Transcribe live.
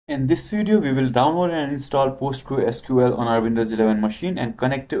In this video, we will download and install PostgreSQL on our Windows 11 machine and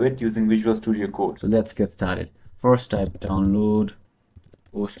connect to it using Visual Studio Code. So let's get started. First, type download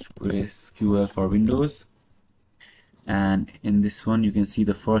PostgreSQL for Windows. And in this one, you can see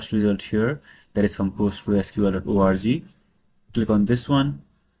the first result here. That is from postgresql.org. Click on this one.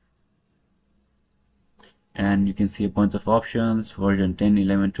 And you can see a bunch of options, version 10,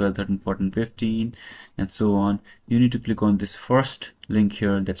 11, 12, 13, 14, 15, and so on. You need to click on this first link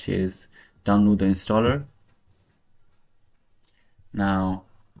here that says download the installer. Now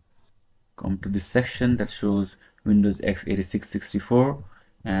come to this section that shows Windows x86 64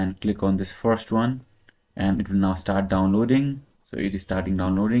 and click on this first one, and it will now start downloading. So it is starting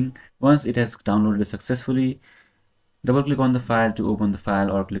downloading. Once it has downloaded successfully, double click on the file to open the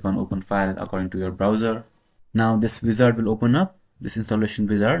file, or click on open file according to your browser. Now this wizard will open up, this installation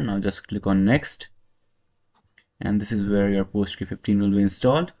wizard. Now just click on next, and this is where your Postgre 15 will be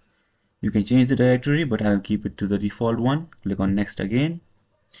installed. You can change the directory, but I'll keep it to the default one. Click on next again,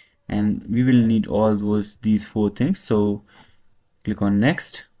 and we will need all these four things. So click on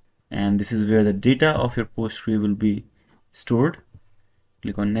next, and this is where the data of your Postgre will be stored.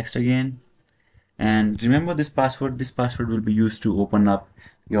 Click on next again, and remember this password. This password will be used to open up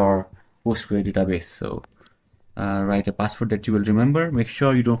your Postgre database. So write a password that you will remember. Make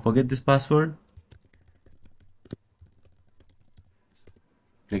sure you don't forget this password.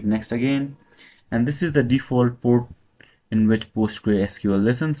 Click next again, and this is the default port in which PostgreSQL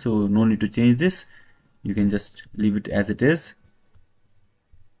listens, so no need to change this. You can just leave it as it is,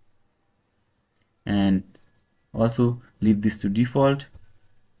 and also leave this to default.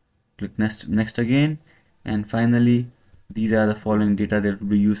 Click next again, and finally these are the following data that will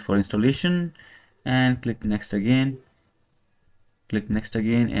be used for installation, and click next again. Click next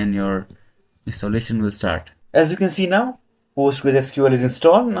again, and your installation will start. As you can see now, PostgreSQL is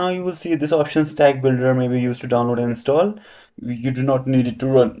installed. Now you will see this option stack builder may be used to download and install. You do not need it to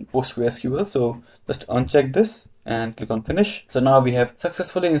run PostgreSQL, so just uncheck this and click on finish. So now we have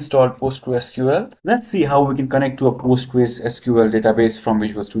successfully installed PostgreSQL. Let's see how we can connect to a PostgreSQL database from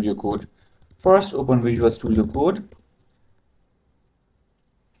Visual Studio Code. First, open Visual Studio Code.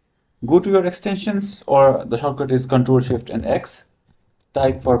 Go to your extensions, or the shortcut is Ctrl Shift and X.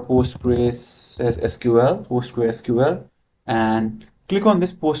 Type for PostgreSQL, and click on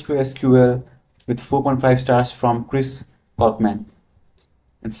this PostgreSQL with 4.5 stars from Chris Kalkman.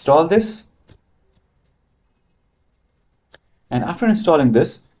 Install this, and after installing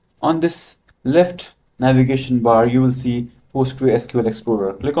this, on this left navigation bar you will see PostgreSQL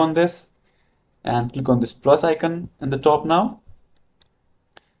Explorer. Click on this and click on this plus icon in the top now,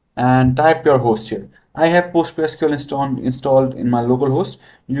 and type your host here. I have PostgreSQL installed in my local host.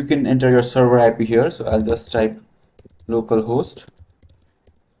 You can enter your server IP here, so I'll just type localhost.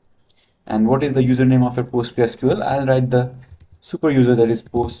 And what is the username of your PostgreSQL? I'll write the super user, that is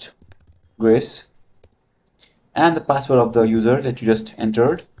Postgres, and the password of the user that you just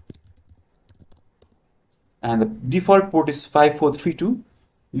entered. And the default port is 5432.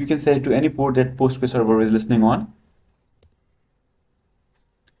 You can set it to any port that Postgres server is listening on.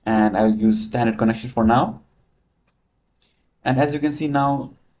 And I'll use standard connection for now. And as you can see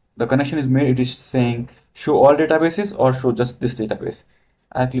now, the connection is made. It is saying show all databases or show just this database.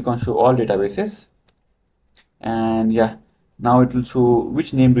 I'll click on show all databases, and yeah, now it will show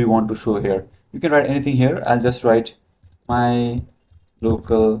which name do you want to show here. You can write anything here. I'll just write my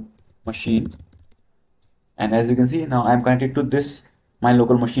local machine, and as you can see now I'm connected to this my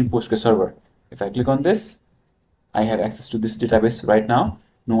local machine Postgres server. If I click on this, I have access to this database right now.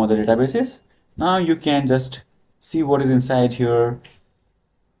 No other databases. Now you can just see what is inside here,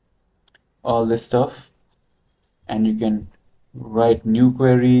 all this stuff, and you can write new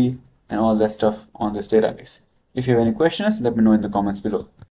query and all that stuff on this database. If you have any questions, let me know in the comments below.